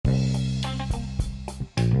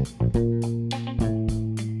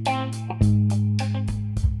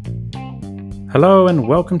Hello and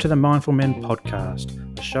welcome to the Mindful Men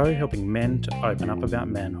podcast, a show helping men to open up about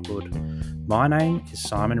manhood. My name is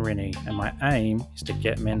Simon Rennie and my aim is to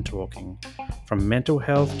get men talking. From mental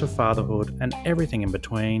health to fatherhood and everything in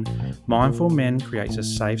between, Mindful Men creates a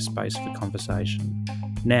safe space for conversation.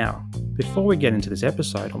 Now, before we get into this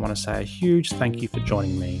episode, I want to say a huge thank you for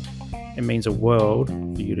joining me. It means a world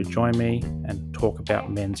for you to join me and talk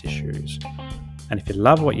about men's issues. And if you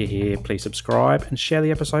love what you hear, please subscribe and share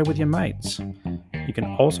the episode with your mates. You can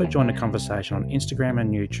also join the conversation on Instagram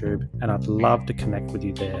and YouTube, and I'd love to connect with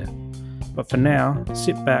you there. But for now,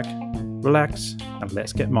 sit back, relax, and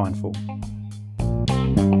let's get mindful.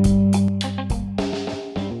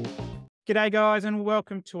 G'day guys, and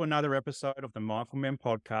welcome to another episode of the Mindful Men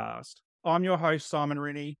podcast. I'm your host, Simon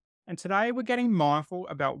Rennie, and today we're getting mindful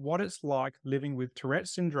about what it's like living with Tourette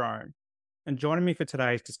Syndrome. And joining me for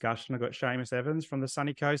today's discussion, I've got Seamus Evans from the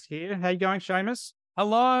sunny coast here. How you going, Seamus?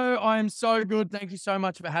 Hello, I am so good. Thank you so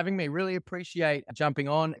much for having me. Really appreciate jumping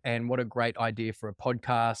on, and what a great idea for a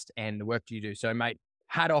podcast and the work you do. So, mate,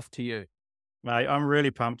 hat off to you. Mate, I'm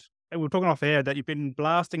really pumped. We were talking off air that you've been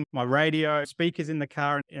blasting my radio speakers in the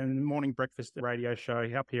car and the morning breakfast radio show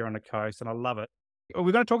up here on the coast, and I love it.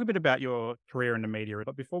 We're going to talk a bit about your career in the media,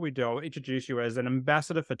 but before we do, I'll introduce you as an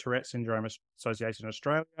ambassador for Tourette Syndrome Association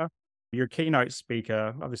Australia. You're a keynote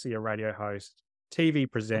speaker, obviously a radio host, TV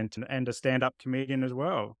presenter, and a stand-up comedian as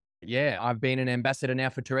well. Yeah, I've been an ambassador now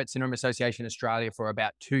for Tourette Syndrome Association Australia for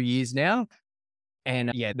about 2 years now.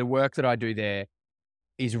 And yeah, the work that I do there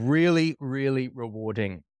is really, really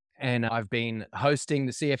rewarding. And I've been hosting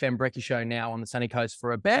the CFM Brekkie Show now on the sunny coast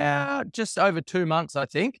for about just over 2 months, I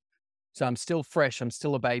think. So I'm still fresh. I'm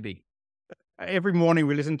still a baby. Every morning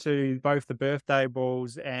we listen to both the birthday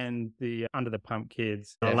balls and the Under the Pump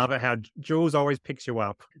Kids. Yeah. I love it how Jules always picks you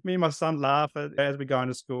up. Me and my son laugh as we go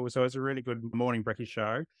into school, so it's a really good morning Brekkie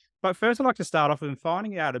Show. But first I'd like to start off with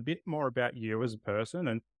finding out a bit more about you as a person.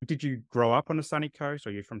 And did you grow up on the sunny coast, or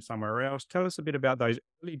are you from somewhere else? Tell us a bit about those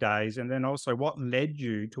early days, and then also what led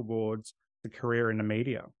you towards the career in the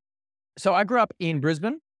media. So I grew up in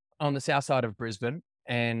Brisbane, on the south side of Brisbane.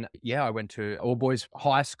 And yeah, I went to all boys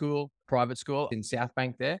high school, private school in South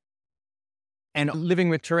Bank there, and living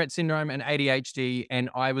with Tourette syndrome and ADHD. And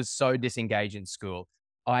I was so disengaged in school.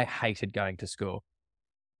 I hated going to school.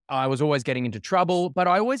 I was always getting into trouble, but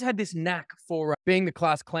I always had this knack for being the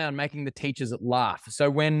class clown, making the teachers laugh. So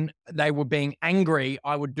when they were being angry,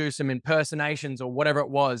 I would do some impersonations or whatever it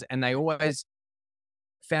was. And they always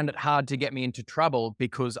found it hard to get me into trouble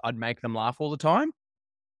because I'd make them laugh all the time.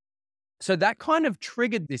 So that kind of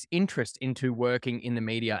triggered this interest into working in the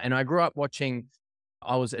media. And I grew up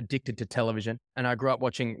I was addicted to television, and I grew up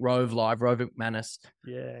watching Rove Live, Rove McManus.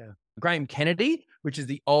 Yeah. Graham Kennedy, which is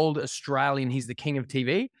the old Australian, he's the king of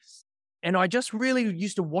TV. And I just really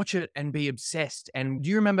used to watch it and be obsessed. And do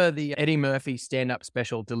you remember the Eddie Murphy stand-up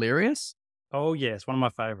special, Delirious? Oh, yes. One of my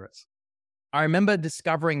favorites. I remember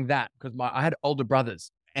discovering that because I had older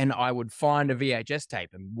brothers, and I would find a VHS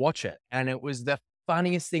tape and watch it. And it was the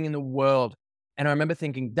funniest thing in the world. And I remember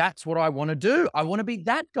thinking, that's what I want to do. I want to be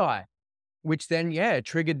that guy, which then,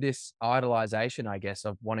 triggered this idolization, I guess,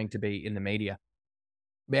 of wanting to be in the media.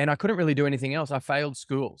 And I couldn't really do anything else. I failed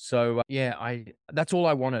school. So that's all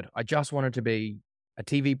I wanted. I just wanted to be a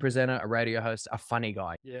TV presenter, a radio host, a funny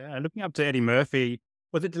guy. Yeah. Looking up to Eddie Murphy,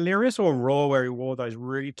 was it Delirious or Raw where he wore those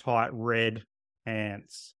really tight red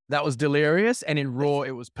pants? That was Delirious. And in Raw,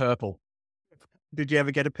 it was purple. Did you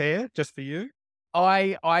ever get a pair just for you?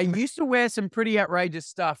 I used to wear some pretty outrageous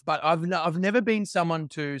stuff, but I've never been someone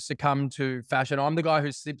to succumb to fashion. I'm the guy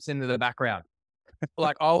who slips into the background.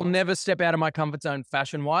 Like, I'll never step out of my comfort zone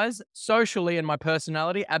fashion-wise. Socially and my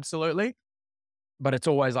personality, absolutely. But it's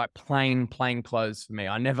always like plain clothes for me.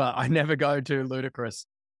 I never go too ludicrous.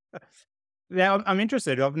 Now, I'm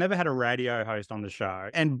interested. I've never had a radio host on the show,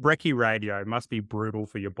 and Brekkie radio must be brutal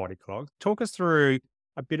for your body clock. Talk us through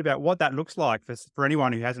a bit about what that looks like for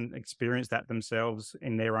anyone who hasn't experienced that themselves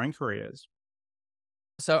in their own careers.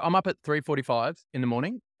 So I'm up at 3:45 in the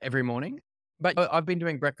morning, every morning. But I've been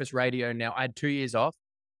doing breakfast radio now. I had 2 years off,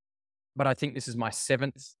 but I think this is my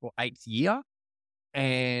 7th or 8th year.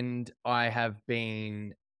 And I have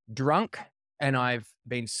been drunk and I've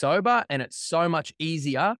been sober, and it's so much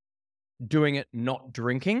easier doing it not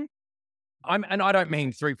drinking. And I don't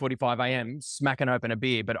mean 3:45 a.m. smacking open a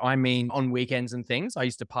beer, but I mean on weekends and things. I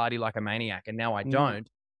used to party like a maniac, and now I don't.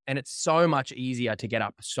 And it's so much easier to get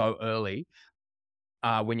up so early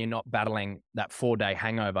when you're not battling that 4-day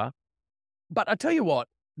hangover. But I tell you what,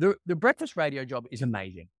 the breakfast radio job is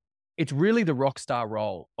amazing. It's really the rock star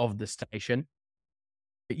role of the station.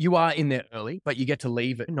 You are in there early, but you get to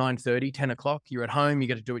leave at 9:30, 10 o'clock. You're at home, you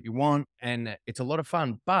get to do what you want, and it's a lot of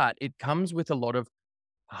fun, but it comes with a lot of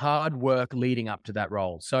hard work leading up to that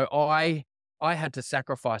role. So I had to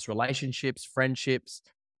sacrifice relationships, friendships,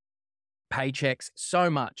 paychecks, so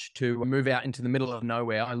much to move out into the middle of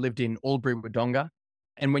nowhere. I lived in Albury, Wodonga.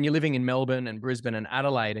 And when you're living in Melbourne and Brisbane and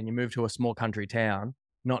Adelaide and you move to a small country town,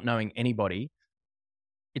 not knowing anybody,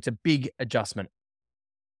 it's a big adjustment.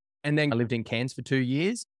 And then I lived in Cairns for 2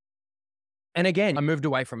 years. And again, I moved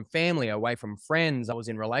away from family, away from friends. I was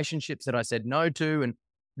in relationships that I said no to and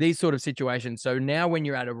these sort of situations. So now when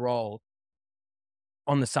you're at a role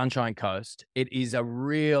on the Sunshine Coast, it is a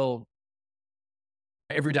real,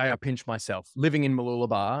 every day I pinch myself living in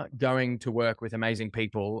Mooloolaba, going to work with amazing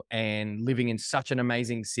people and living in such an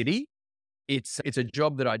amazing city. It's a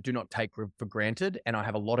job that I do not take for granted. And I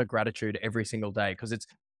have a lot of gratitude every single day because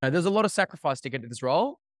there's a lot of sacrifice to get to this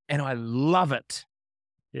role and I love it.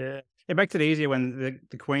 Yeah. It makes it easier when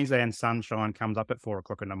the Queensland sunshine comes up at 4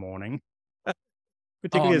 o'clock in the morning,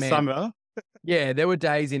 particularly in summer. Yeah, there were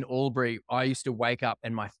days in Albury, I used to wake up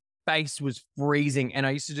and my face was freezing. And I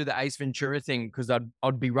used to do the Ace Ventura thing because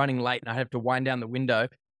I'd be running late and I'd have to wind down the window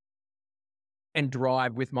and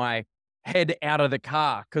drive with my head out of the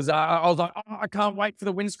car because I was like, oh, I can't wait for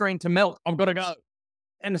the windscreen to melt. I've got to go.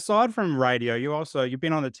 And aside from radio, you've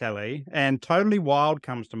been on the telly, and Totally Wild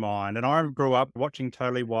comes to mind. And I grew up watching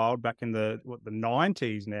Totally Wild back in the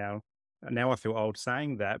 90s now. And now I feel old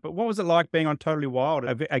saying that. But what was it like being on Totally Wild?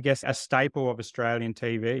 I guess a staple of Australian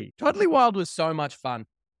TV. Totally Wild was so much fun.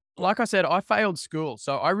 Like I said, I failed school.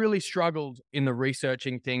 So I really struggled in the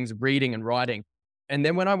researching things, reading and writing. And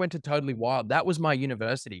then when I went to Totally Wild, that was my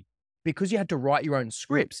university because you had to write your own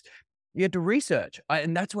scripts. You had to research.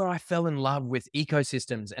 And that's where I fell in love with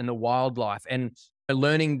ecosystems and the wildlife and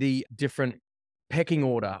learning the different pecking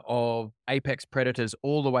order of apex predators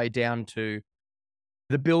all the way down to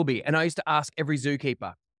the bilby. And I used to ask every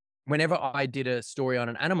zookeeper, whenever I did a story on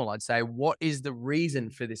an animal, I'd say, what is the reason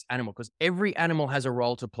for this animal? Because every animal has a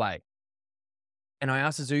role to play. And I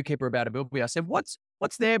asked a zookeeper about a bilby. I said, what's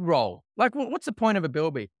their role? Like, what's the point of a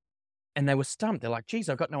bilby? And they were stumped. They're like, geez,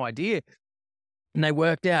 I've got no idea. And they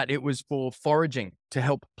worked out it was for foraging to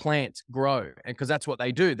help plants grow. And because that's what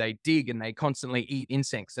they do. They dig and they constantly eat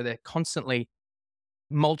insects. So they're constantly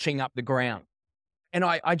mulching up the ground. And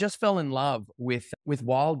I just fell in love with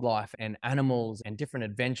wildlife and animals and different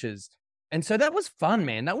adventures. And so that was fun,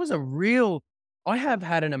 man. That was I have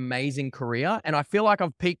had an amazing career and I feel like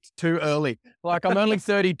I've peaked too early. Like I'm only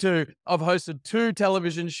 32. I've hosted 2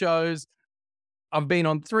 television shows. I've been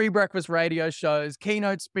on 3 breakfast radio shows,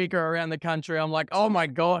 keynote speaker around the country. I'm like, oh my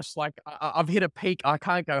gosh, like I've hit a peak. I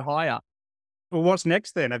can't go higher. Well, what's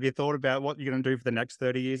next then? Have you thought about what you're going to do for the next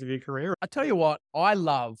 30 years of your career? I tell you what, I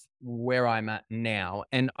love where I'm at now.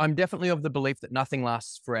 And I'm definitely of the belief that nothing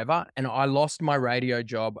lasts forever. And I lost my radio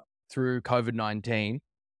job through COVID-19.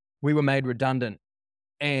 We were made redundant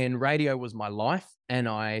and radio was my life. And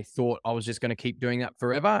I thought I was just going to keep doing that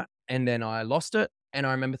forever. And then I lost it. And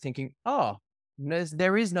I remember thinking, oh,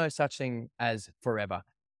 there is no such thing as forever.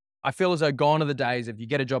 I feel as though gone are the days of you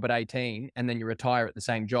get a job at 18 and then you retire at the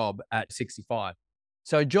same job at 65.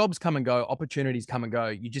 So jobs come and go, opportunities come and go.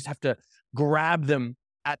 You just have to grab them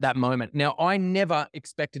at that moment. Now, I never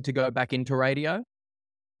expected to go back into radio.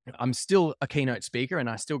 I'm still a keynote speaker and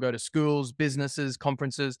I still go to schools, businesses,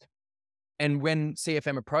 conferences. And when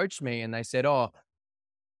CFM approached me and they said, oh,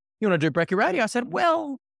 you want to do Brekkie Radio? I said,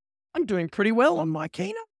 well, I'm doing pretty well on my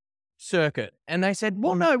keynote circuit. And they said,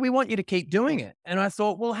 well, no, we want you to keep doing it. And I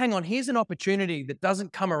thought, well, hang on, here's an opportunity that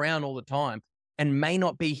doesn't come around all the time and may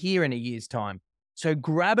not be here in a year's time. So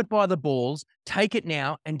grab it by the balls, take it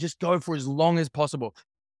now and just go for as long as possible.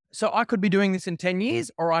 So I could be doing this in 10 years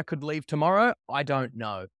or I could leave tomorrow. I don't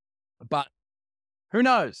know, but who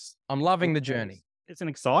knows? I'm loving the journey. It's an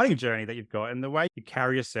exciting journey that you've got. And the way you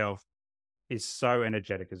carry yourself is so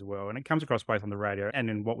energetic as well. And it comes across both on the radio and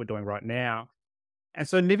in what we're doing right now. And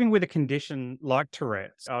so living with a condition like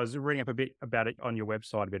Tourette's, I was reading up a bit about it on your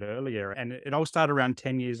website a bit earlier, and it all started around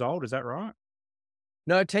 10 years old. Is that right?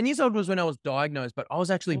 No, 10 years old was when I was diagnosed, but I was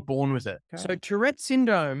actually born with it. Okay. So Tourette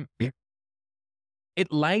syndrome,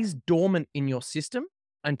 it lays dormant in your system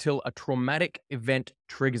until a traumatic event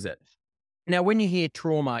triggers it. Now, when you hear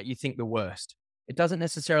trauma, you think the worst. It doesn't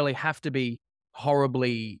necessarily have to be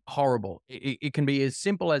horribly horrible. It can be as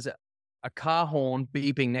simple as a car horn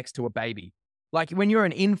beeping next to a baby. Like when you're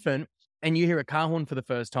an infant and you hear a car horn for the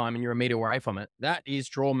first time and you're a meter away from it, that is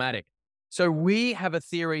traumatic. So we have a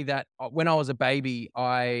theory that when I was a baby,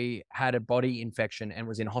 I had a body infection and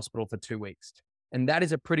was in hospital for 2 weeks. And that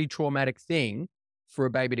is a pretty traumatic thing for a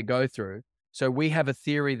baby to go through. So we have a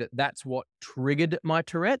theory that that's what triggered my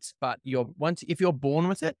Tourette's, but if you're born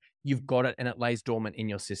with it, you've got it and it lays dormant in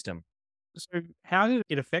your system. So how did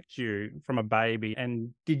it affect you from a baby?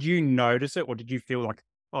 And did you notice it, or did you feel like,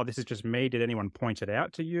 oh, this is just me? Did anyone point it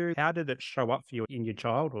out to you? How did it show up for you in your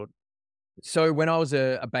childhood? So when I was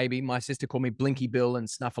a baby, my sister called me Blinky Bill and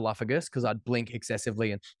Snuffleupagus because I'd blink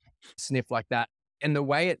excessively and sniff like that. And the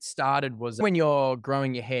way it started was when you're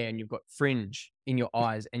growing your hair and you've got fringe in your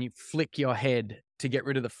eyes and you flick your head to get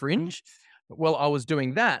rid of the fringe. Well, I was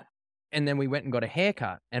doing that. And then we went and got a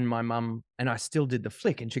haircut, and my mum and I still did the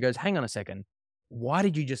flick. And she goes, hang on a second. Why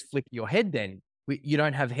did you just flick your head then? You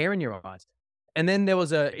don't have hair in your eyes. And then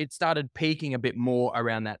it started peaking a bit more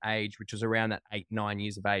around that age, which was around that 8, 9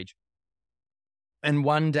 years of age. And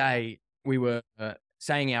one day we were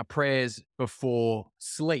saying our prayers before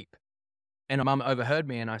sleep, and mum overheard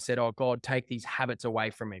me, and I said, oh God, take these habits away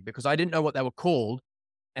from me, because I didn't know what they were called.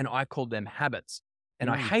 And I called them habits, and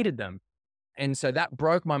I hated them. And so that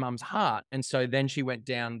broke my mum's heart. And so then she went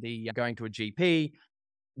down going to a GP,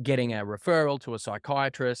 getting a referral to a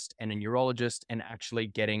psychiatrist and a neurologist, and actually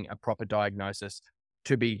getting a proper diagnosis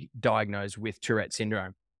to be diagnosed with Tourette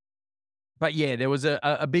syndrome. But yeah, there was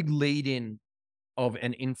a big lead in of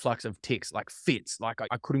an influx of tics, like fits, like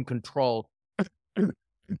I couldn't control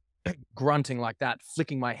grunting like that,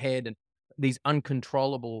 flicking my head, and these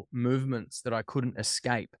uncontrollable movements that I couldn't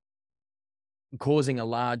escape, causing a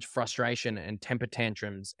large frustration and temper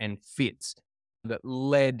tantrums and fits that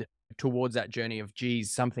led towards that journey of,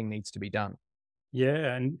 geez, something needs to be done.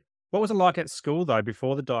 Yeah. And what was it like at school, though,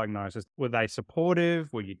 before the diagnosis? Were they supportive?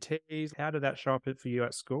 Were you teased? How did that show up for you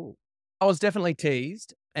at school? I was definitely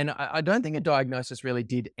teased, and I don't think a diagnosis really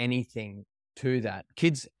did anything to that.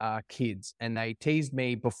 Kids are kids, and they teased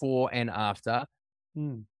me before and after.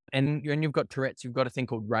 And when you've got Tourette's, you've got a thing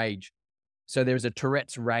called rage. So there's a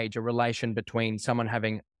Tourette's rage, a relation between someone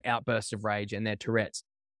having outbursts of rage and their Tourette's.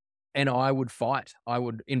 And I would fight.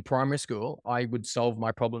 In primary school, I would solve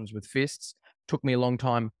my problems with fists. Took me a long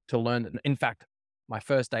time to learn that. In fact, my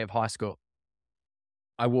first day of high school,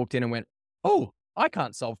 I walked in and went, oh, I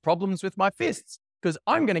can't solve problems with my fists because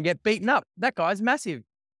I'm going to get beaten up. That guy's massive.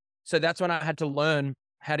 So that's when I had to learn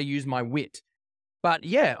how to use my wit. But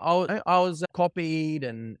yeah, I was copied,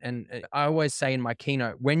 and I always say in my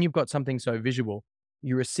keynote, when you've got something so visual,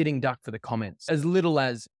 you're a sitting duck for the comments. As little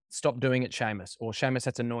as, stop doing it, Seamus, or Seamus,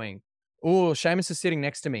 that's annoying. Or Seamus is sitting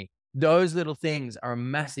next to me. Those little things are a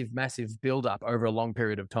massive, massive buildup over a long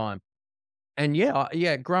period of time. And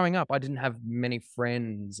yeah, growing up, I didn't have many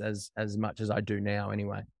friends as much as I do now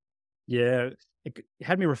anyway. Yeah, it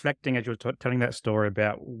had me reflecting as you were telling that story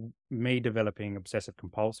about me developing obsessive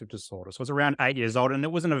compulsive disorder. So I was around 8 years old, and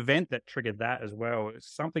it was an event that triggered that as well.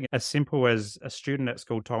 It's something as simple as a student at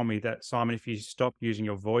school told me that, Simon, if you stop using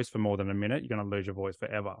your voice for more than a minute, you're going to lose your voice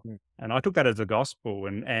forever. And I took that as a gospel.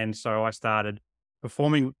 And so I started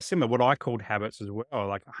performing similar, what I called habits as well,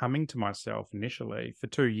 like humming to myself initially for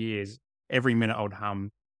 2 years. Every minute I would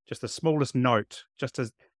hum just the smallest note, just to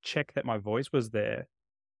check that my voice was there.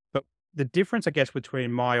 But the difference, I guess,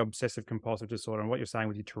 between my obsessive compulsive disorder and what you're saying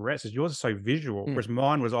with your Tourette's is yours is so visual, whereas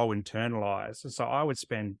mine was all internalized. So I would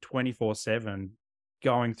spend 24/7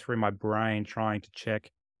 going through my brain trying to check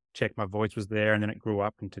my voice was there, and then it grew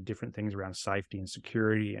up into different things around safety and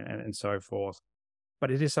security and so forth. But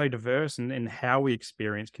it is so diverse in how we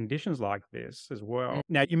experience conditions like this as well.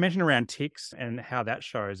 Now, you mentioned around tics and how that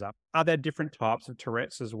shows up. Are there different types of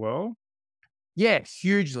Tourette's as well? Yeah,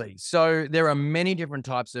 hugely. So there are many different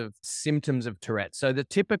types of symptoms of Tourette. So the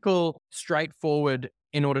typical straightforward,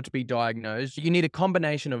 in order to be diagnosed, you need a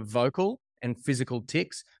combination of vocal and physical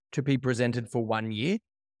tics to be presented for 1 year.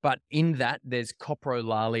 But in that, there's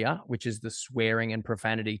coprolalia, which is the swearing and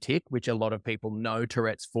profanity tic, which a lot of people know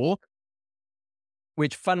Tourette's for.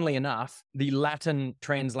 Which, funnily enough, the Latin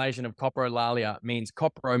translation of coprolalia means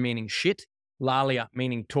copro meaning shit, lalia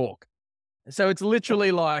meaning talk. So it's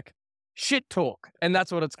literally like shit talk, and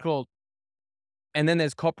that's what it's called. And then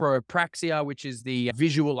there's copropraxia, which is the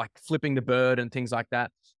visual, like flipping the bird and things like that.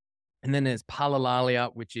 And then there's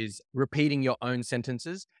palalalia, which is repeating your own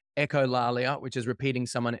sentences, echolalia, which is repeating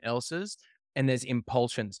someone else's, and there's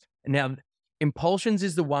impulsions. Now, impulsions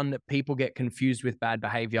is the one that people get confused with bad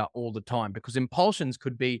behavior all the time, because impulsions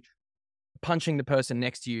could be punching the person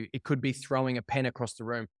next to you. It could be throwing a pen across the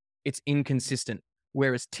room. It's inconsistent,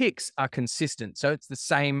 whereas tics are consistent. So it's the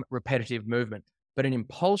same repetitive movement, but an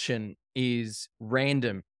impulsion is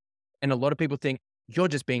random. And a lot of people think you're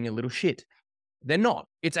just being a little shit. They're not.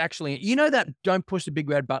 It's actually, that don't push the big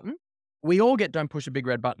red button. We all get don't push a big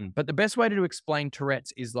red button, but the best way to explain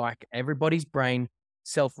Tourette's is like everybody's brain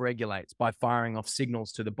self-regulates by firing off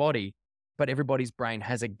signals to the body. but everybody's brain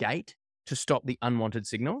has a gate to stop the unwanted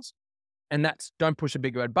signals. And that's don't push a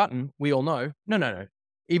big red button. We all know, no.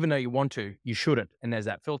 Even though you want to, you shouldn't. And there's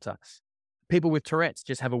that filter. People with Tourette's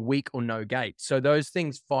just have a weak or no gate. So those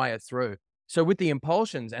things fire through. So with the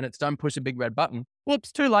impulsions and it's don't push a big red button,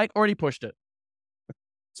 whoops, too late, already pushed it.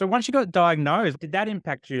 So once you got diagnosed, did that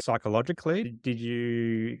impact you psychologically? Did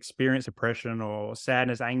you experience depression or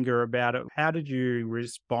sadness, anger about it? How did you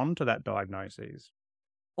respond to that diagnosis?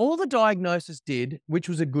 All the diagnosis did, which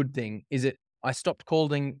was a good thing, is I stopped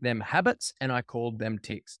calling them habits and I called them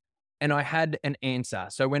tics. And I had an answer.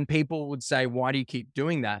 So when people would say, why do you keep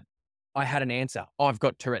doing that? I had an answer. Oh, I've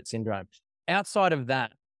got Tourette syndrome. Outside of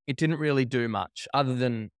that, it didn't really do much other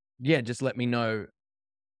than, just let me know.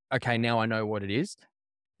 Okay, now I know what it is.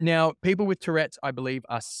 Now, people with Tourette's, I believe,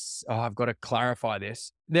 I've got to clarify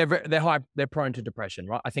this. They're prone to depression,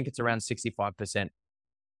 right? I think it's around 65%.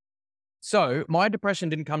 So my depression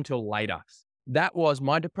didn't come till later.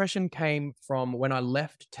 My depression came from when I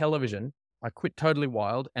left television. I quit Totally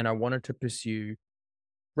Wild and I wanted to pursue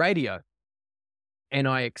radio. And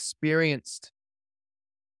I experienced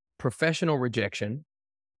professional rejection.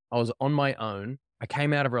 I was on my own. I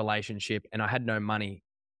came out of a relationship and I had no money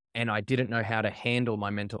and I didn't know how to handle my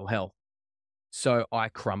mental health. So I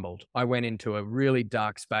crumbled. I went into a really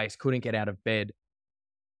dark space, couldn't get out of bed.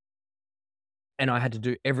 And I had to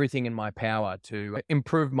do everything in my power to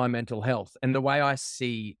improve my mental health. And the way I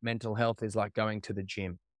see mental health is like going to the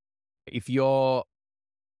gym. If you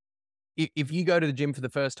go to the gym for the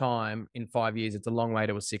first time in 5 years, it's a long way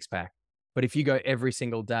to a six-pack. But if you go every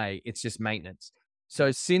single day, it's just maintenance. So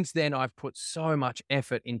since then, I've put so much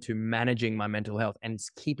effort into managing my mental health and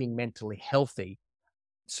keeping mentally healthy.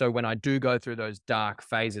 So when I do go through those dark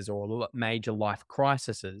phases or major life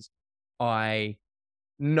crises, I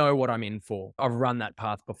know what I'm in for. I've run that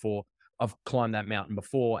path before. I've climbed that mountain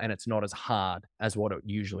before, and it's not as hard as what it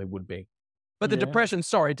usually would be. But the depression,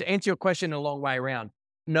 sorry, to answer your question a long way around.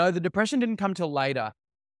 No, the depression didn't come till later.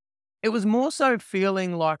 It was more so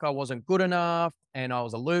feeling like I wasn't good enough and I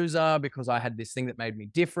was a loser because I had this thing that made me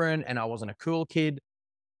different and I wasn't a cool kid.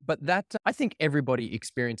 But I think everybody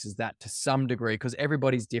experiences that to some degree because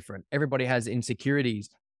everybody's different. Everybody has insecurities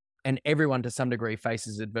and everyone to some degree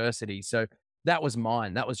faces adversity. So that was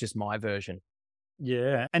mine. That was just my version.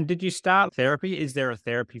 Yeah. And did you start therapy? Is there a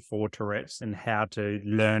therapy for Tourette's and how to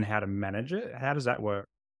learn how to manage it? How does that work?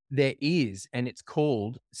 There is, and it's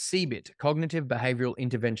called CBIT, Cognitive Behavioral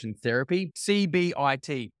Intervention Therapy,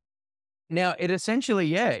 CBIT. Now, it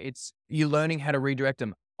essentially, it's you learning how to redirect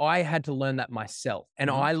them. I had to learn that myself. And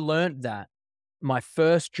I learned that my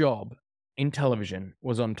first job in television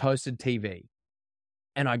was on Toasted TV.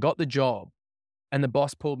 And I got the job and the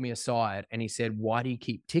boss pulled me aside and he said, why do you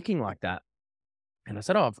keep ticking like that? And I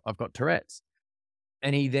said, oh, I've got Tourette's.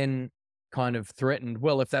 And he then kind of threatened,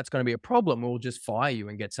 well, if that's going to be a problem, we'll just fire you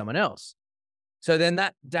and get someone else. So then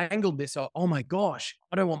that dangled this, oh my gosh,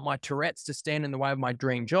 I don't want my Tourette's to stand in the way of my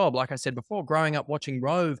dream job. Like I said before, growing up watching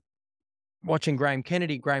Rove, watching Graham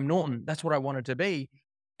Kennedy, Graham Norton, that's what I wanted to be.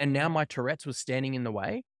 And now my Tourette's was standing in the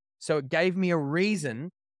way. So it gave me a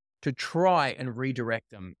reason to try and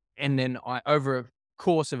redirect them. And then over a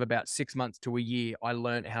course of about 6 months to a year, I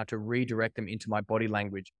learned how to redirect them into my body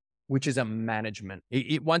language, which is a management.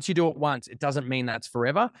 Once you do it once, it doesn't mean that's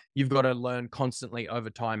forever. You've got to learn constantly over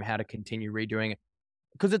time how to continue redoing it.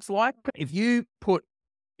 Because it's like if you put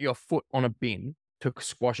your foot on a bin to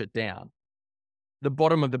squash it down, the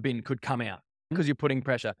bottom of the bin could come out because you're putting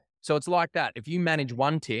pressure. So it's like that. If you manage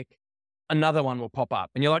one tick, another one will pop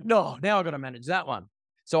up and you're like, no, now I've got to manage that one.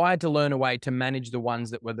 So I had to learn a way to manage the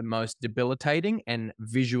ones that were the most debilitating and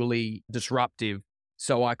visually disruptive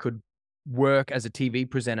so I could work as a TV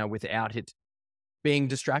presenter without it being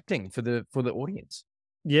distracting for the audience.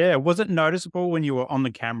 Yeah. Was it noticeable when you were on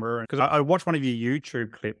the camera? Because I watched one of your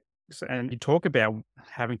YouTube clips and you talk about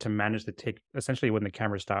having to manage the tick essentially when the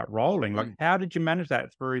cameras start rolling. Like, how did you manage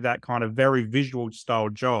that through that kind of very visual style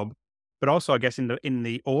job? But also, I guess, in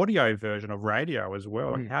the audio version of radio as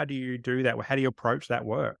well. Like, how do you do that? How do you approach that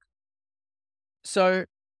work? So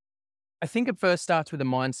I think it first starts with a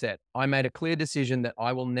mindset. I made a clear decision that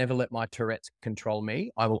I will never let my Tourette's control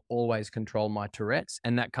me. I will always control my Tourette's.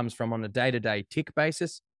 And that comes from on a day-to-day tick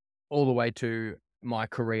basis all the way to my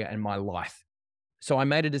career and my life. So I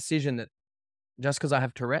made a decision that just because I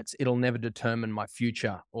have Tourette's, it'll never determine my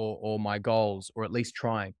future or my goals, or at least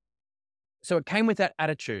trying. So it came with that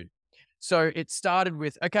attitude. So it started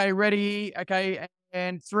with, okay, ready, okay,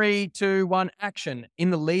 and 3, 2, 1, action.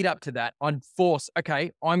 In the lead up to that, I'd force,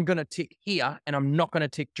 okay, I'm going to tick here and I'm not going to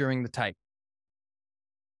tick during the tape.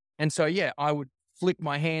 And so, I would flick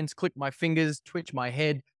my hands, click my fingers, twitch my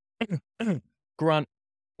head, grunt,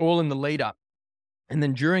 all in the lead up. And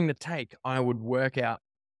then during the take, I would work out,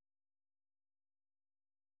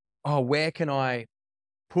 oh, where can I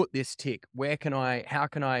put this tick? How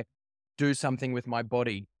can I do something with my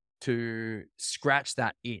body to scratch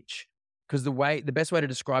that itch? Because the best way to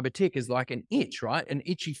describe a tick is like an itch, right? An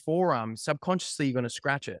itchy forearm, subconsciously you're going to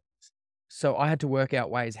scratch it. So I had to work out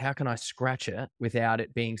ways, how can I scratch it without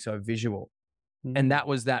it being so visual? And that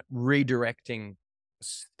was that redirecting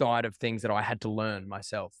side of things that I had to learn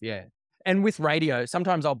myself. Yeah. And with radio,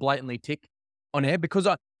 sometimes I'll blatantly tick on air because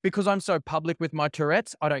I'm so public with my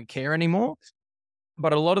Tourette's, I don't care anymore.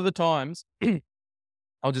 But a lot of the times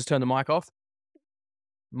I'll just turn the mic off,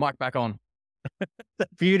 mic back on. The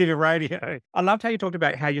beauty of radio. I loved how you talked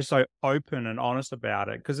about how you're so open and honest about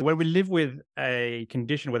it. Because when we live with a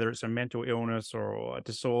condition, whether it's a mental illness or a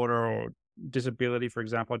disorder or disability, for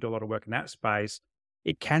example, I do a lot of work in that space,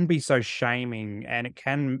 it can be so shaming and it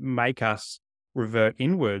can make us revert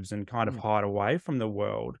inwards and kind of hide away from the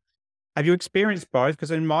world. Have you experienced both?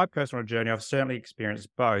 Because in my personal journey, I've certainly experienced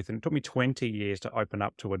both. And it took me 20 years to open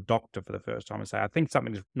up to a doctor for the first time and say, I think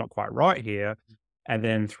something's not quite right here. And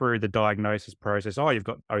then through the diagnosis process, oh, you've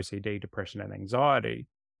got OCD, depression, and anxiety.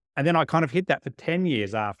 And then I kind of hid that for 10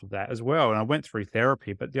 years after that as well. And I went through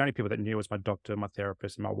therapy, but the only people that knew was my doctor, my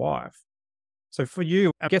therapist, and my wife. So for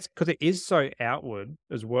you, I guess because it is so outward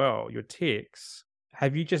as well, your tics,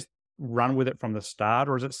 have you just run with it from the start,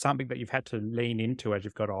 or is it something that you've had to lean into as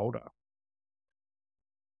you've got older?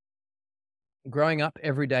 Growing up,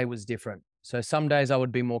 every day was different. So some days I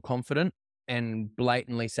would be more confident and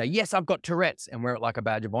blatantly say, yes, I've got Tourette's, and wear it like a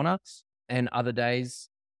badge of honor. And other days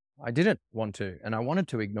I didn't want to, and I wanted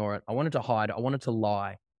to ignore it. I wanted to hide. I wanted to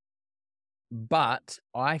lie. But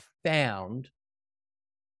I found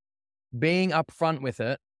being upfront with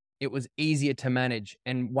it, it was easier to manage.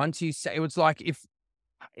 And once you say, it was like, if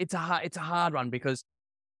it's a hard one, because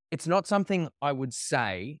it's not something I would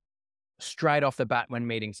say straight off the bat when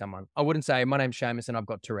meeting someone. I wouldn't say, my name's Seamus and I've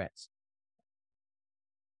got Tourette's.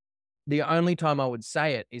 The only time I would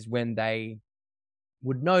say it is when they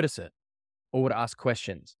would notice it or would ask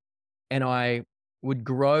questions. And I would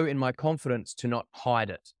grow in my confidence to not hide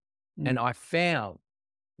it. And I found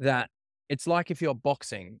that it's like if you're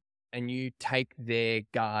boxing and you take their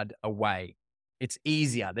guard away, it's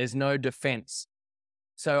easier. There's no defense.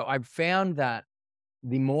 So I found that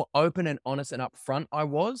the more open and honest and upfront I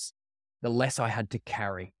was, the less I had to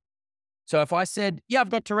carry. So if I said, yeah, I've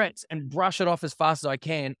got Tourette's, and brush it off as fast as I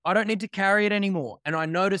can, I don't need to carry it anymore. And I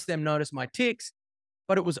noticed them notice my tics,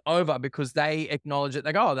 but it was over because they acknowledge it.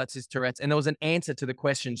 They go, oh, that's his Tourette's. And there was an answer to the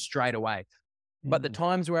question straight away. But the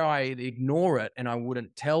times where I ignore it and I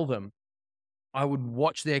wouldn't tell them, I would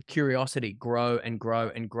watch their curiosity grow and grow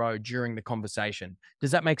and grow during the conversation.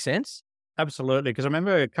 Does that make sense? Absolutely. Because I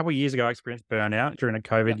remember a couple of years ago, I experienced burnout during the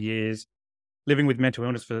COVID years, living with mental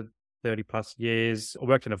illness for 30 plus years. I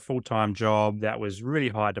worked in a full-time job that was really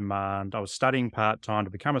high demand. I was studying part-time to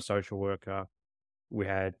become a social worker. We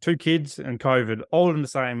had 2 kids and COVID, all in the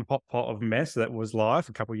same hot pot of mess that was life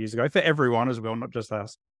a couple of years ago for everyone as well, not just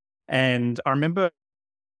us. And I remember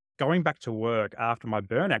going back to work after my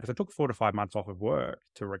burnout, because I took 4 to 5 months off of work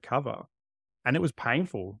to recover. And it was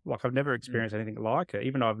painful. Like I've never experienced anything like it.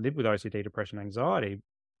 Even though I've lived with OCD, depression, anxiety,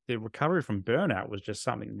 the recovery from burnout was just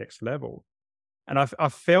something next level. And I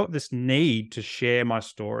felt this need to share my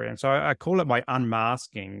story. And so I call it my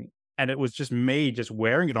unmasking. And it was just me just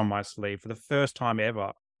wearing it on my sleeve for the first time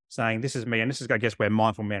ever, saying, this is me. And this is, I guess, where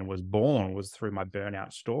Mindful Men was born, was through my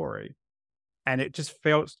burnout story. And it just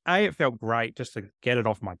felt, it felt great just to get it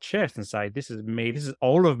off my chest and say, this is me, this is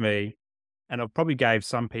all of me. And I probably gave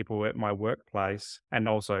some people at my workplace and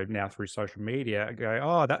also now through social media go,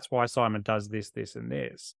 oh, that's why Simon does this, this, and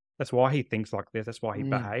this. That's why he thinks like this. That's why he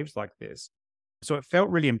behaves like this. So it felt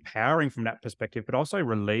really empowering from that perspective, but also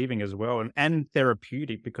relieving as well and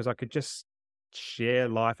therapeutic, because I could just share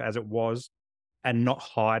life as it was and not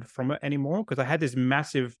hide from it anymore. Because I had this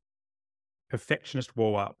massive perfectionist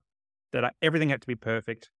wall up that everything had to be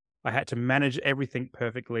perfect. I had to manage everything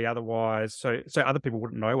perfectly, otherwise, so other people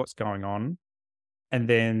wouldn't know what's going on, and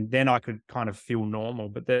then I could kind of feel normal.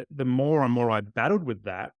 But the more and more I battled with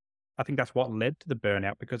that, I think that's what led to the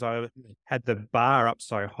burnout, because I had the bar up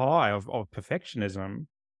so high of perfectionism,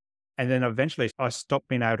 and then eventually I stopped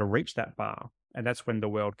being able to reach that bar, and that's when the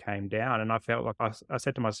world came down. And I felt like I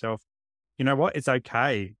said to myself, you know what? It's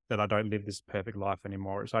okay that I don't live this perfect life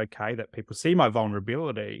anymore. It's okay that people see my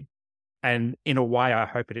vulnerability. And in a way, I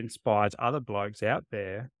hope it inspires other blokes out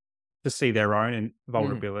there to see their own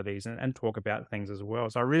vulnerabilities and talk about things as well.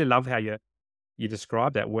 So I really love how you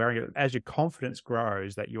describe that, where as your confidence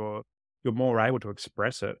grows, that you're more able to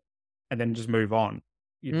express it and then just move on.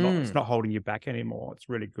 It's Mm. not holding you back anymore. It's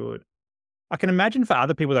really good. I can imagine for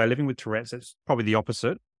other people that are living with Tourette's, it's probably the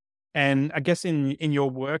opposite. And I guess in your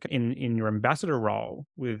work in your ambassador role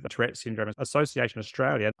with Tourette Syndrome Association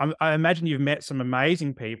Australia, I imagine you've met some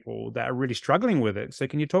amazing people that are really struggling with it. So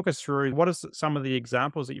can you talk us through what are some of the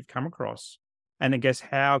examples that you've come across? And I guess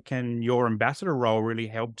how can your ambassador role really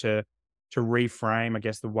help to reframe, I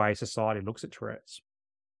guess, the way society looks at Tourette's?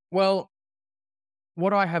 Well,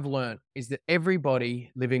 what I have learned is that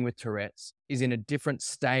everybody living with Tourette's is in a different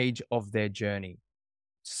stage of their journey.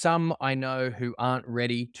 Some I know who aren't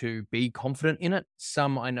ready to be confident in it.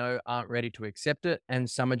 Some I know aren't ready to accept it. And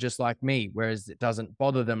some are just like me, whereas it doesn't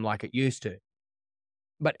bother them like it used to.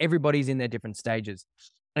 But everybody's in their different stages.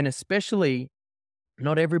 And especially,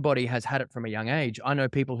 not everybody has had it from a young age. I know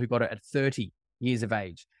people who got it at 30 years of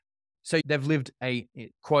age. So they've lived a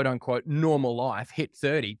quote unquote normal life, hit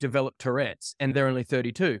 30, developed Tourette's, and they're only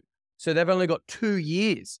 32. So they've only got 2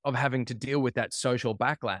 years of having to deal with that social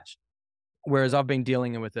backlash. Whereas I've been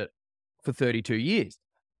dealing with it for 32 years.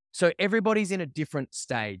 So everybody's in a different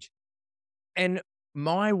stage. And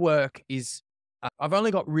my work is, I've only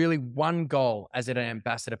got really one goal as an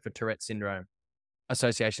ambassador for Tourette Syndrome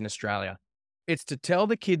Association Australia. It's to tell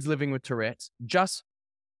the kids living with Tourette's, just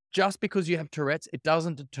because you have Tourette's, it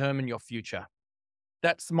doesn't determine your future.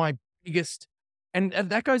 That's my biggest, and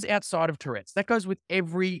that goes outside of Tourette's. That goes with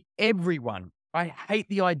everyone. I hate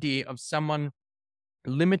the idea of someone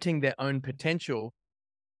limiting their own potential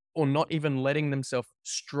or not even letting themselves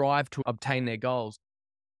strive to obtain their goals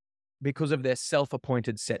because of their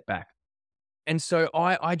self-appointed setback. And so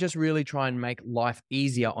I just really try and make life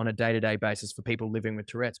easier on a day-to-day basis for people living with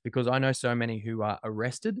Tourette's, because I know so many who are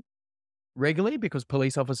arrested regularly because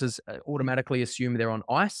police officers automatically assume they're on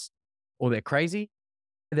ice or they're crazy.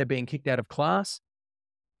 They're being kicked out of class.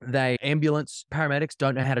 Ambulance paramedics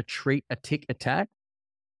don't know how to treat a tic attack.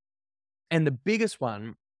 And the biggest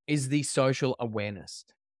one is the social awareness.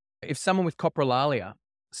 If someone with coprolalia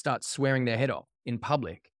starts swearing their head off in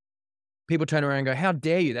public, people turn around and go, "How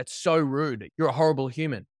dare you? That's so rude. You're a horrible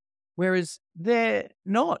human." Whereas they're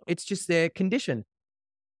not. It's just their condition.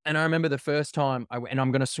 And I remember the first time, and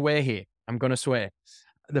I'm going to swear here. I'm going to swear.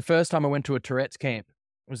 The first time I went to a Tourette's camp,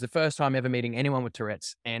 it was the first time ever meeting anyone with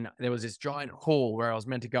Tourette's. And there was this giant hall where I was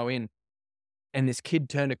meant to go in. And this kid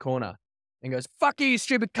turned a corner and goes, "Fuck you, you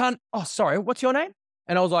stupid cunt. Oh, sorry, what's your name?"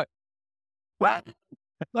 And I was like, "What?"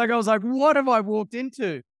 Like, I was like, what have I walked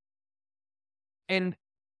into? And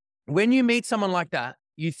when you meet someone like that,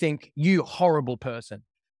 you think, "You horrible person."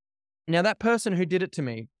 Now, that person who did it to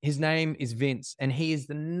me, his name is Vince, and he is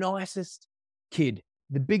the nicest kid,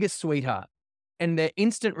 the biggest sweetheart. And their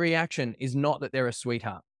instant reaction is not that they're a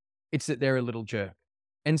sweetheart. It's that they're a little jerk.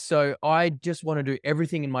 And so I just want to do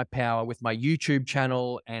everything in my power with my YouTube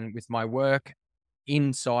channel and with my work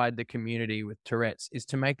inside the community with Tourette's is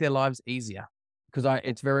to make their lives easier, because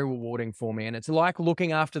it's very rewarding for me. And it's like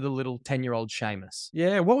looking after the little 10-year-old Seamus.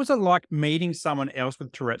 Yeah, what was it like meeting someone else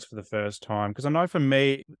with Tourette's for the first time? Because I know for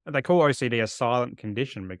me, they call OCD a silent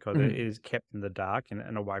condition because it Mhm. is kept in the dark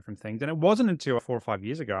and away from things. And it wasn't until 4 or 5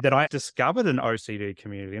 years ago that I discovered an OCD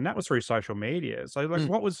community, and that was through social media. So, like, Mm.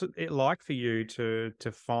 what was it like for you to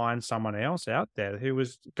find someone else out there who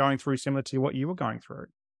was going through similar to what you were going through?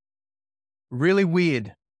 Really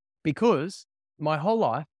weird, because my whole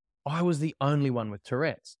life, I was the only one with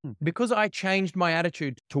Tourette's. Hmm. Because I changed my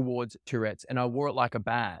attitude towards Tourette's and I wore it like a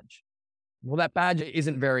badge. Well, that badge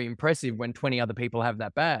isn't very impressive when 20 other people have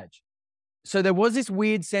that badge. So there was this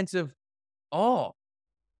weird sense of, oh,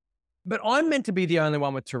 but I'm meant to be the only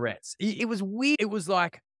one with Tourette's. It was weird. It was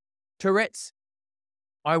like Tourette's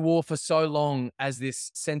I wore for so long as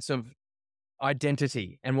this sense of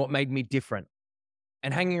identity and what made me different.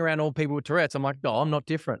 And hanging around all people with Tourette's, I'm like, "No, I'm not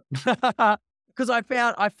different." Because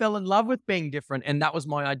I fell in love with being different. And that was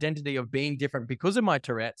my identity of being different because of my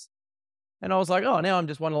Tourette's. And I was like, "Oh, now I'm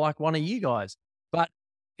just like one of you guys." But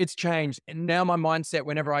it's changed. And now my mindset,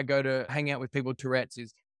 whenever I go to hang out with people with Tourette's,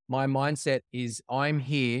 is my mindset is I'm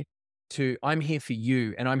here for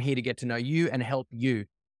you, and I'm here to get to know you and help you.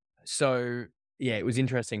 So yeah, it was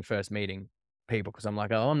interesting first meeting people, because I'm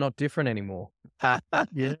like, "Oh, I'm not different anymore."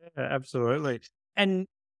 Yeah, absolutely. And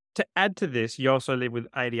to add to this, you also live with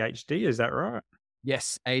ADHD, is that right?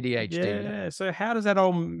 Yes, ADHD. Yeah. So how does that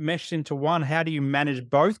all mesh into one? How do you manage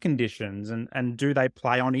both conditions and do they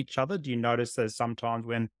play on each other? Do you notice there's sometimes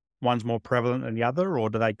when one's more prevalent than the other, or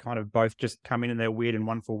do they kind of both just come in and they're weird and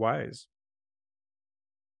wonderful ways?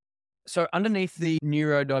 So underneath the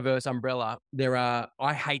neurodiverse umbrella,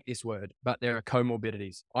 I hate this word, but there are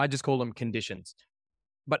comorbidities. I just call them conditions.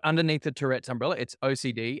 But underneath the Tourette's umbrella, it's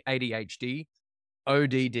OCD, ADHD,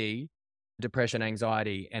 ODD, depression,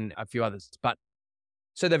 anxiety, and a few others. But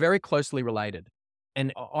so they're very closely related.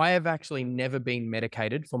 And I have actually never been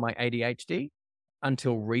medicated for my ADHD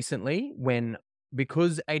until recently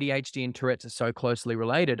because ADHD and Tourette's are so closely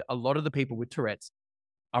related, a lot of the people with Tourette's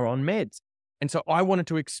are on meds. And so I wanted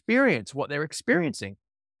to experience what they're experiencing.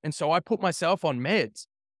 And so I put myself on meds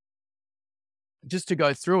just to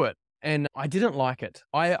go through it. And I didn't like it.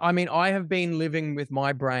 I mean, I have been living with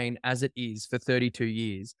my brain as it is for 32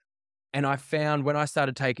 years. And I found when I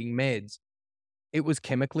started taking meds, it was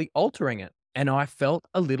chemically altering it. And I felt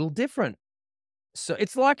a little different. So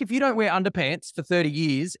it's like if you don't wear underpants for 30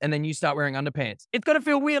 years and then you start wearing underpants, it's going to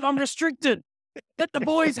feel weird. I'm restricted. Let the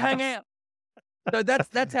boys hang out. So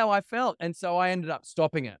that's how I felt. And so I ended up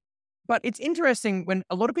stopping it. But it's interesting when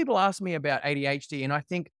a lot of people ask me about ADHD, and I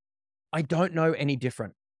think I don't know any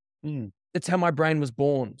different. That's how my brain was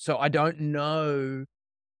born. So I don't know.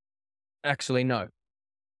 Actually, no.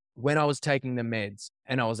 When I was taking the meds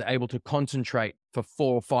and I was able to concentrate for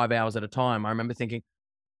 4 or 5 hours at a time, I remember thinking,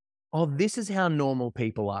 oh, this is how normal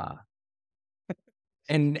people are.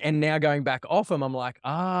 and now going back off them, I'm like,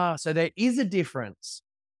 so there is a difference.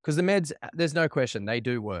 Because the meds, there's no question, they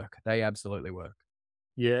do work. They absolutely work.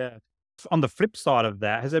 Yeah. On the flip side of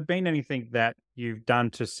that, has there been anything that you've done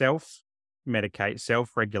to self-medicate,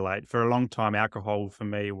 self-regulate? For a long time, alcohol for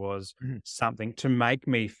me was something to make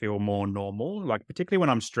me feel more normal. Like particularly when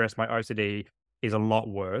I'm stressed, my OCD is a lot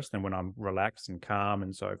worse than when I'm relaxed and calm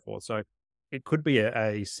and so forth. So it could be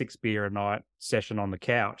a 6 beer a night session on the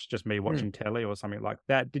couch, just me watching telly or something like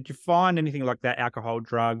that. Did you find anything like that, alcohol,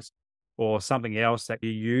 drugs, or something else that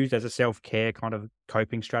you used as a self-care kind of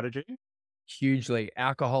coping strategy? Hugely.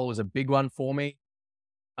 Alcohol was a big one for me.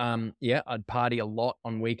 I'd party a lot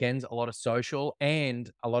on weekends, a lot of social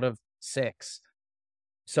and a lot of sex.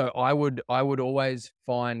 So I would always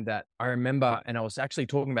find that I remember, and I was actually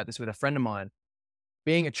talking about this with a friend of mine,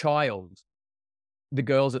 being a child, the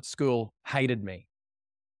girls at school hated me.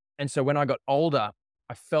 And so when I got older,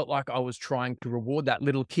 I felt like I was trying to reward that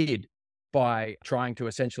little kid by trying to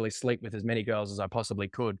essentially sleep with as many girls as I possibly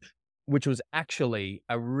could, which was actually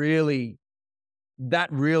that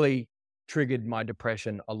really triggered my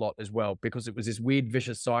depression a lot as well, because it was this weird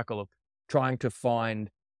vicious cycle of trying to find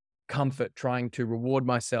comfort, trying to reward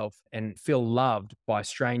myself and feel loved by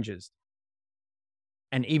strangers.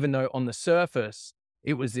 And even though on the surface,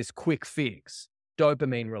 it was this quick fix,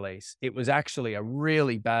 dopamine release, it was actually a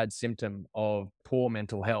really bad symptom of poor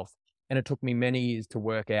mental health. And it took me many years to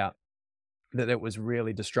work out that it was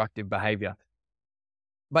really destructive behavior.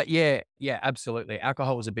 But yeah, absolutely.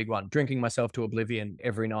 Alcohol was a big one. Drinking myself to oblivion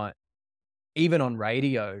every night. Even on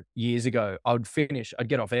radio years ago, I'd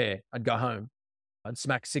get off air, I'd go home, I'd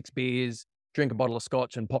smack 6 beers, drink a bottle of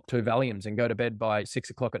scotch and pop 2 Valiums and go to bed by 6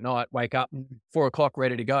 o'clock at night, wake up 4 o'clock,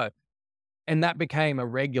 ready to go. And that became a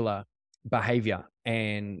regular behavior.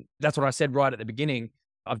 And that's what I said right at the beginning.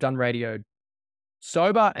 I've done radio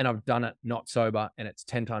sober and I've done it not sober, and it's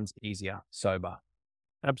 10 times easier sober.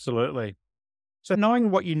 Absolutely. So knowing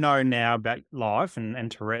what you know now about life and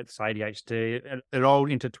Tourette's, ADHD, it all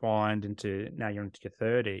intertwined into now you're into your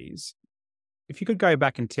 30s. If you could go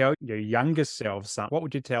back and tell your younger self something, what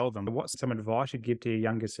would you tell them? What's some advice you'd give to your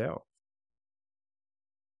younger self?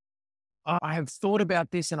 I have thought about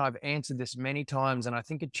this and I've answered this many times, and I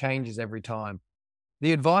think it changes every time.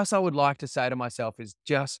 The advice I would like to say to myself is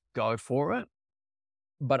just go for it.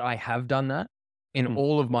 But I have done that in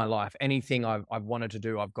all of my life. Anything I've wanted to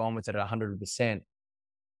do, I've gone with it at 100%.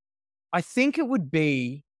 I think it would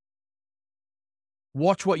be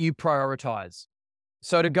watch what you prioritize.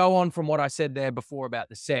 So to go on from what I said there before about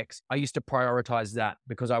the sex, I used to prioritize that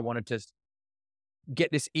because I wanted to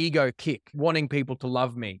get this ego kick, wanting people to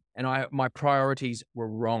love me. And my priorities were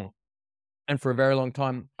wrong. And for a very long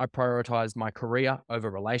time, I prioritized my career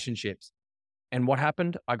over relationships. And what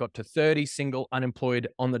happened? I got to 30, single, unemployed,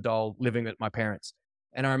 on the dole, living with my parents.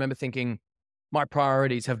 And I remember thinking, my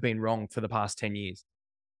priorities have been wrong for the past 10 years.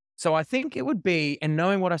 So I think it would be, and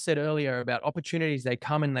knowing what I said earlier about opportunities, they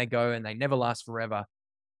come and they go and they never last forever.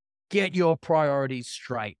 Get your priorities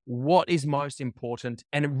straight. What is most important?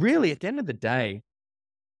 And really, at the end of the day,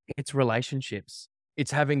 it's relationships.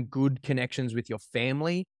 It's having good connections with your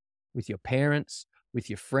family, with your parents, with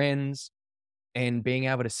your friends, and being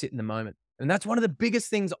able to sit in the moment. And that's one of the biggest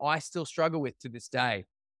things I still struggle with to this day,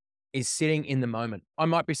 is sitting in the moment. I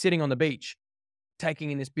might be sitting on the beach, taking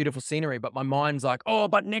in this beautiful scenery, but my mind's like, oh,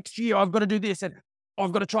 but next year I've got to do this, and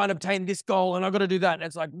I've got to try and obtain this goal, and I've got to do that. And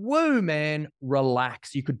it's like, whoa, man,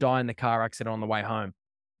 relax. You could die in the car accident on the way home.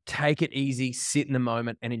 Take it easy, sit in the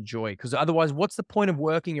moment and enjoy. Because otherwise, what's the point of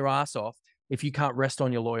working your ass off if you can't rest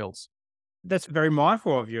on your laurels? That's very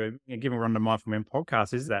mindful of you. Given we're on the Mindful Men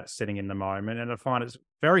podcast, is that sitting in the moment. And I find it's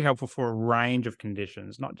very helpful for a range of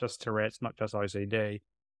conditions, not just Tourette's, not just OCD.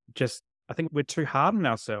 Just, I think we're too hard on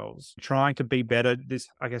ourselves, trying to be better. This,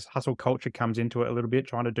 I guess, hustle culture comes into it a little bit,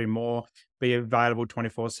 trying to do more, be available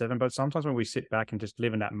 24/7. But sometimes when we sit back and just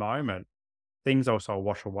live in that moment, things also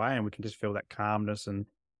wash away and we can just feel that calmness and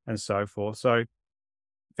so forth. So,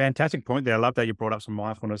 fantastic point there. I love that you brought up some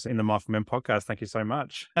mindfulness in the Mindful Men podcast. Thank you so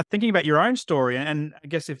much. Now, thinking about your own story, and I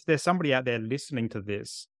guess if there's somebody out there listening to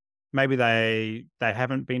this, maybe they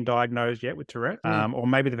haven't been diagnosed yet with Tourette, or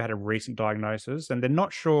maybe they've had a recent diagnosis and they're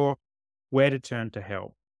not sure where to turn to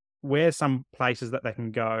help. Where's some places that they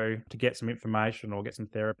can go to get some information or get some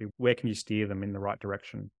therapy? Where can you steer them in the right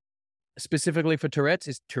direction? Specifically for Tourette's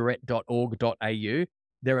is tourette.org.au.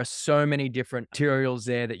 There are so many different materials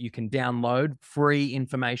there that you can download, free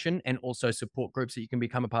information, and also support groups that you can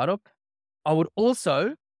become a part of. I would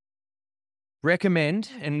also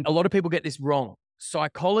recommend, and a lot of people get this wrong,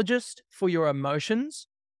 psychologist for your emotions,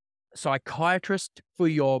 psychiatrist for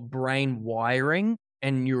your brain wiring,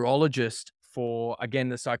 and neurologist for, again,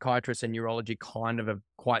 the psychiatrist and neurology kind of are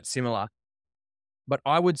quite similar. But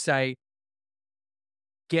I would say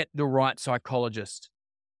get the right psychologist.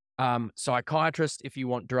 Psychiatrist if you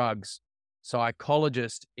want drugs,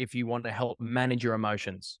 psychologist if you want to help manage your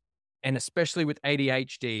emotions. And especially with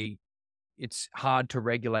ADHD, it's hard to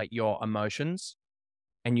regulate your emotions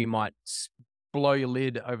and you might blow your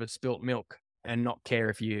lid over spilt milk and not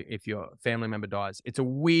care if your family member dies. It's a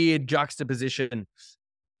weird juxtaposition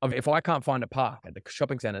of, if I can't find a park at the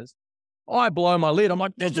shopping centers, I blow my lid. I'm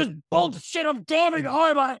like, this is bullshit. I'm driving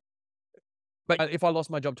home, mate. But if I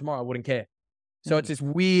lost my job tomorrow, I wouldn't care. So it's this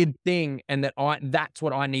weird thing, and that's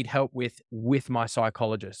what I need help with my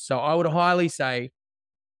psychologist. So I would highly say,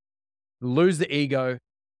 lose the ego,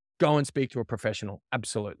 go and speak to a professional.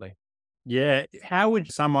 Absolutely. Yeah. How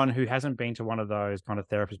would someone who hasn't been to one of those kind of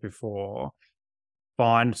therapists before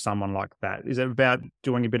find someone like that? Is it about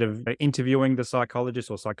doing a bit of interviewing the psychologist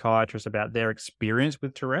or psychiatrist about their experience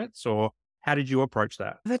with Tourette's, or how did you approach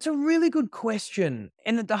that? That's a really good question.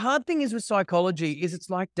 And the hard thing is with psychology is it's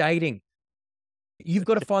like dating. You've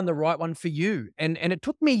got to find the right one for you. And it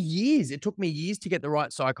took me years. It took me years to get the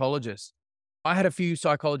right psychologist. I had a few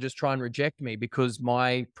psychologists try and reject me because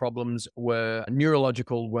my problems were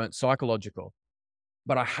neurological, weren't psychological.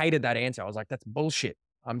 But I hated that answer. I was like, that's bullshit.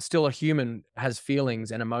 I'm still a human, has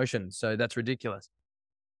feelings and emotions. So that's ridiculous.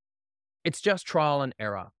 It's just trial and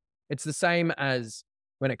error. It's the same as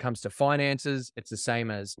when it comes to finances. It's the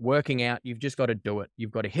same as working out. You've just got to do it.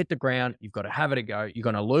 You've got to hit the ground. You've got to have it a go. You're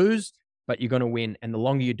going to lose, but you're going to win. And the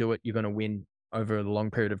longer you do it, you're going to win over the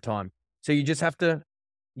long period of time. So you just have to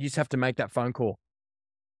make that phone call,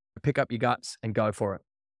 pick up your guts and go for it.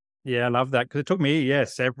 Yeah, I love that, because it took me,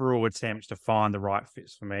 several attempts to find the right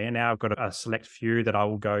fits for me. And now I've got a select few that I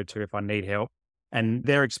will go to if I need help. And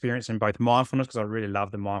they're experiencing both mindfulness, because I really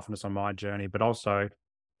love the mindfulness on my journey, but also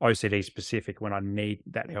OCD specific when I need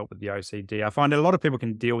that help with the OCD. I find that a lot of people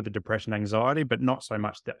can deal with the depression, anxiety, but not so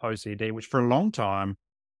much the OCD, which for a long time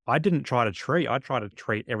I didn't try to treat. I tried to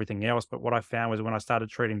treat everything else. But what I found was when I started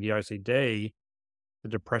treating the OCD, the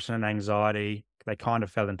depression and anxiety, they kind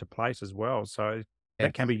of fell into place as well. So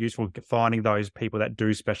that can be useful, finding those people that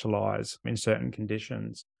do specialize in certain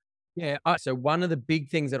conditions. Yeah. So one of the big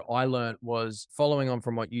things that I learned was, following on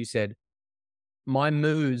from what you said, my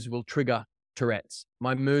moods will trigger Tourette's.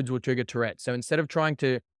 My moods will trigger Tourette's. So instead of trying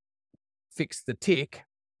to fix the tick,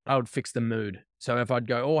 I would fix the mood. So if I'd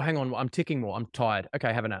go, oh, hang on, I'm ticking more. I'm tired.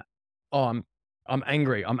 Okay, have a nap. Oh, I'm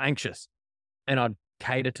angry. I'm anxious. And I'd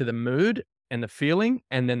cater to the mood and the feeling,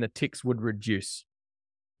 and then the tics would reduce.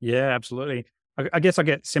 Yeah, absolutely. I guess I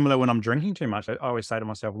get similar when I'm drinking too much. I always say to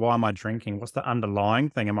myself, why am I drinking? What's the underlying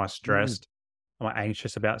thing? Am I stressed? Am I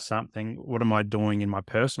anxious about something? What am I doing in my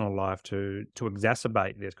personal life to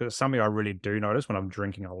exacerbate this? Because it's something I really do notice when I'm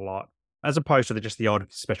drinking a lot, as opposed to just the odd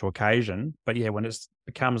special occasion. But yeah, when it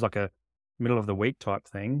becomes like a middle of the week type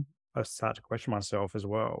thing, I start to question myself as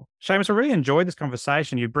well. Seamus, I really enjoyed this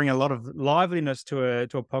conversation. You bring a lot of liveliness to a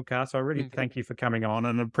podcast. So I really thank you for coming on,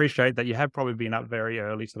 and appreciate that you have probably been up very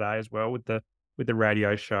early today as well with the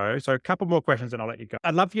radio show. So a couple more questions and I'll let you go.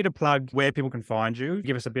 I'd love for you to plug where people can find you,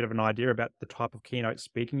 give us a bit of an idea about the type of keynote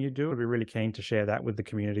speaking you do. I'd be really keen to share that with the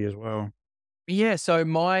community as well. Yeah, so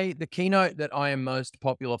the keynote that I am most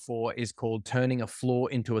popular for is called Turning a Flaw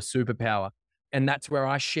into a Superpower. And that's where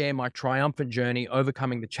I share my triumphant journey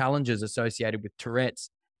overcoming the challenges associated with Tourette's,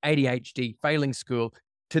 ADHD, failing school,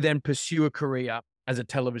 to then pursue a career as a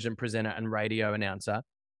television presenter and radio announcer.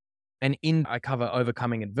 And I cover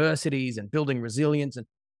overcoming adversities and building resilience and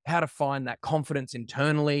how to find that confidence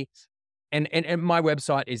internally, And my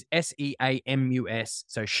website is SEAMUS,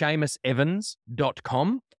 so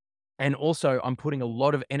SeamusEvans.com. And also I'm putting a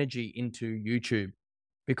lot of energy into YouTube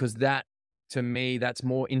because that, to me, that's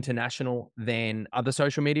more international than other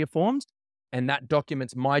social media forms. And that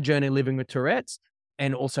documents my journey living with Tourette's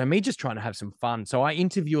and also me just trying to have some fun. So I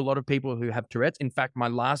interview a lot of people who have Tourette's. In fact, my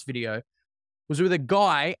last video was with a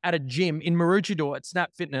guy at a gym in Maroochydore at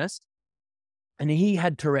Snap Fitness, and he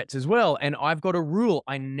had Tourette's as well. And I've got a rule.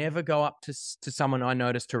 I never go up to someone I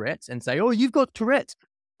notice Tourette's and say, oh, you've got Tourette's,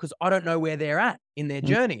 because I don't know where they're at in their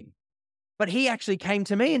journey. But he actually came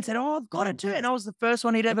to me and said, oh, I've got it too. And I was the first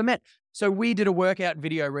one he'd ever met. So we did a workout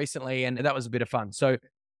video recently, and that was a bit of fun. So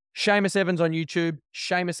Seamus Evans on YouTube,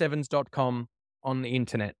 SeamusEvans.com on the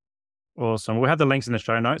internet. Awesome. We'll have the links in the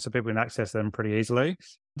show notes so people can access them pretty easily.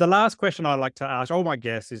 The last question I like to ask all my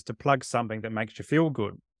guests is to plug something that makes you feel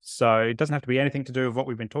good. So it doesn't have to be anything to do with what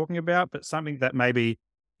we've been talking about, but something that maybe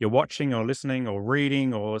you're watching or listening or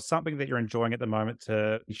reading or something that you're enjoying at the moment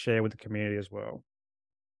to share with the community as well.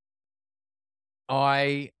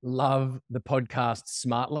 I love the podcast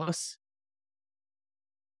Smartless,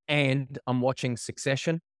 and I'm watching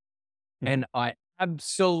Succession, and I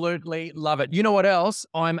absolutely love it. You know what else?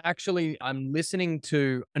 I'm listening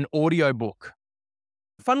to an audiobook.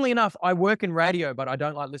 Funnily enough, I work in radio, but I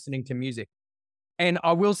don't like listening to music. And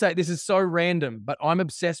I will say, this is so random, but I'm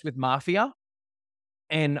obsessed with Mafia.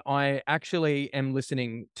 And I actually am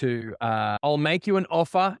listening to I'll Make You an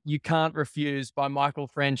Offer You Can't Refuse by Michael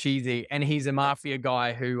Franchese. And he's a Mafia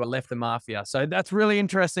guy who left the Mafia. So that's really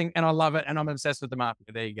interesting. And I love it. And I'm obsessed with the Mafia.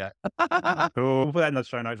 There you go. Cool. We'll put that in the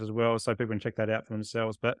show notes as well so people can check that out for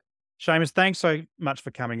themselves. But Seamus, thanks so much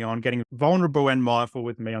for coming on, getting vulnerable and mindful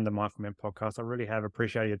with me on the Mindful Men podcast. I really have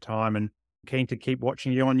appreciated your time and keen to keep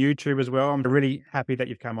watching you on YouTube as well. I'm really happy that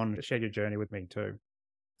you've come on and shared your journey with me too.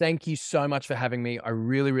 Thank you so much for having me. I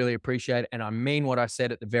really, really appreciate it. And I mean what I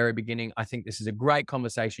said at the very beginning. I think this is a great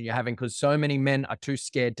conversation you're having because so many men are too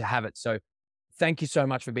scared to have it. So thank you so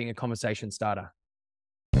much for being a conversation starter.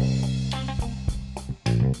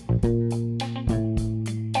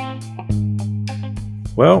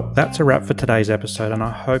 Well, that's a wrap for today's episode, and I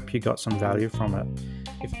hope you got some value from it.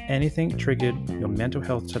 If anything triggered your mental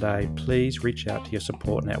health today, please reach out to your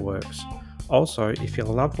support networks. Also, if you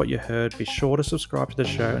loved what you heard, be sure to subscribe to the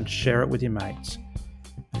show and share it with your mates.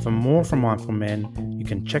 For more from Mindful Men, you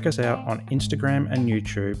can check us out on Instagram and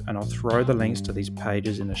YouTube, and I'll throw the links to these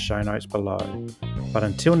pages in the show notes below. But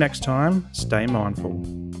until next time, stay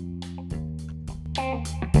mindful.